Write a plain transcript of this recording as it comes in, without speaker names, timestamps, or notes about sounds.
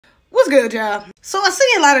What's good, y'all? So I see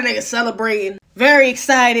a lot of niggas celebrating, very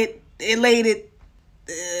excited, elated,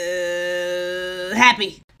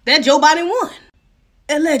 happy that Joe Biden won.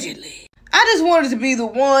 Allegedly. I just wanted to be the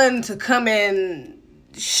one to come and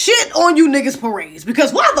shit on you niggas' parades,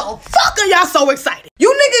 because why the fuck are y'all so excited? You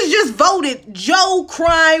niggas just voted Joe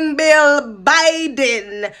Crime Bill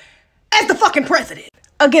Biden as the fucking president.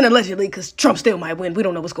 Again, allegedly, because Trump still might win. We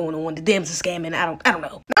don't know what's going on. The Dems are scamming. I don't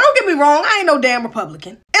know. Now, don't get me wrong. I ain't no damn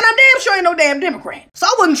Republican. And I damn sure ain't no damn Democrat. So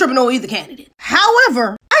I wasn't tripping on either candidate.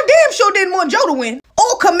 However, I damn sure didn't want Joe to win.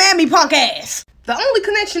 Or command me punk ass. The only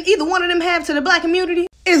connection either one of them have to the black community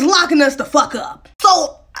is locking us the fuck up.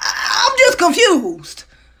 So, I'm just confused.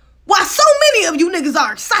 Why so many of you niggas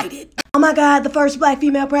are excited? Oh my God, the first black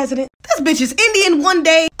female president. This bitch is Indian one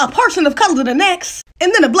day, a person of color the next,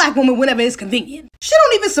 and then a black woman whenever it's convenient. She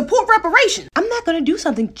don't even support reparations. I'm not gonna do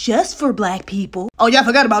something just for black people. Oh, y'all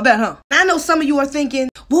forgot about that, huh? I know some of you are thinking,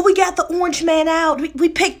 well, we got the orange man out. We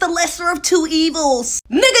picked the lesser of two evils.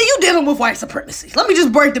 Nigga, you dealing with white supremacy. Let me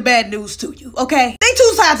just break the bad news to you, okay? They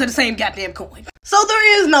two sides of the same goddamn coin. So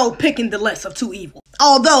there is no picking the less of two evils.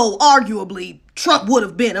 Although, arguably, Trump would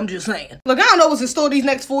have been, I'm just saying. Look, I don't know what's in store these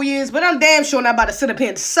next 4 years, but I'm damn sure not about to sit up here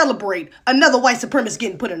and celebrate another white supremacist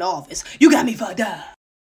getting put in office. You got me fucked up.